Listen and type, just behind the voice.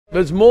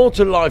There's more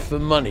to life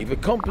than money. The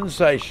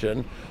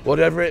compensation,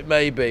 whatever it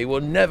may be, will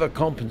never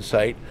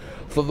compensate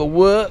for the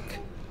work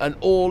and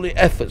all the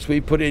efforts we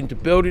put into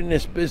building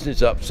this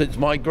business up since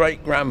my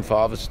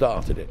great-grandfather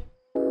started it.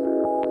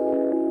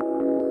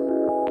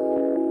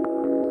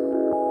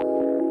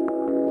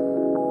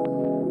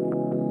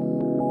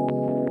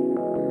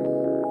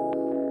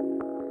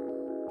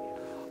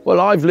 Well,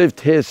 I've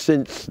lived here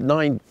since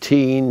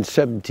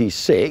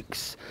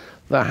 1976.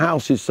 The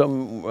house is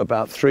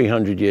about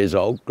 300 years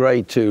old,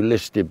 Grade 2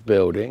 listed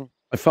building.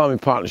 I farm in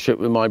partnership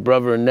with my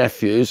brother and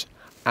nephews,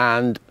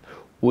 and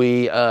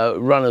we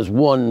run as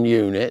one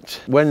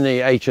unit. When the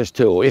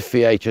HS2, or if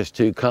the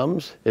HS2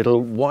 comes,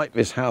 it'll wipe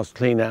this house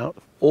clean out,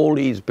 all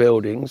these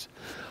buildings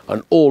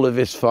and all of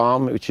this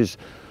farm, which is,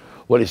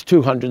 well, it's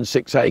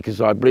 206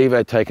 acres. I believe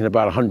they're taking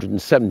about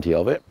 170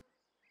 of it.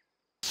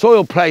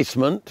 Soil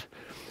placement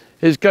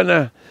is going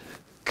to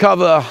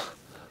cover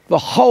the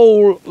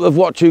whole of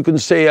what you can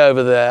see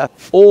over there.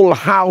 All the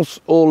house,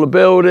 all the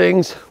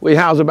buildings. We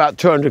house about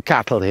 200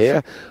 cattle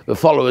here, the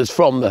followers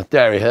from the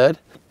dairy herd.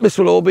 This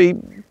will all be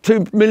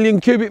 2 million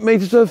cubic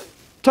metres of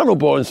tunnel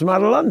borings from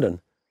out of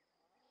London.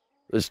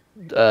 There's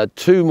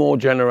 2 more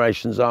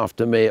generations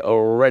after me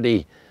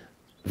already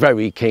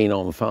very keen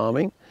on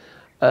farming.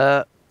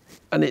 And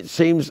it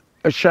seems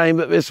a shame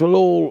that this will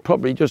all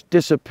probably just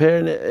disappear,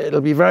 and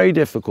it'll be very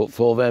difficult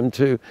for them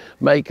to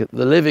make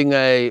the living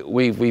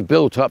we've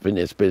built up in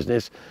this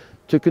business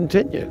to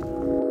continue.